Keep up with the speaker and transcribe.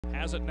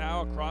Has it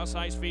now across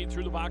ice feed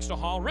through the box to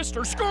Hall.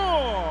 Wrister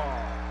score!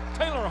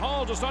 Taylor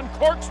Hall just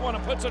uncorks one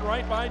and puts it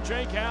right by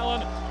Jake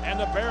Allen, and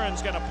the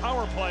Barons get a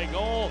power play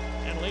goal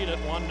and lead it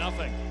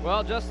 1-0.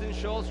 Well, Justin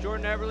Schultz,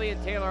 Jordan Everly,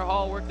 and Taylor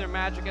Hall work their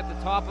magic at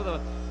the top of the,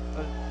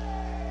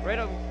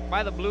 right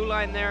by the blue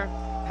line there,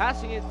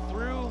 passing it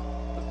through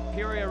the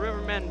Peoria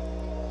Rivermen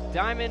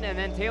diamond, and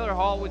then Taylor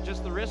Hall with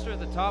just the wrister at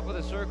the top of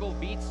the circle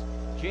beats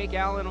Jake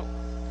Allen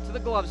to the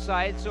glove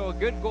side. So a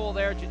good goal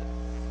there.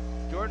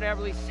 Jordan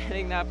Everly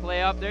setting that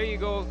play up. There you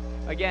go.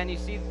 Again, you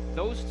see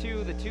those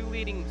two, the two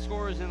leading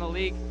scorers in the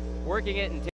league, working it and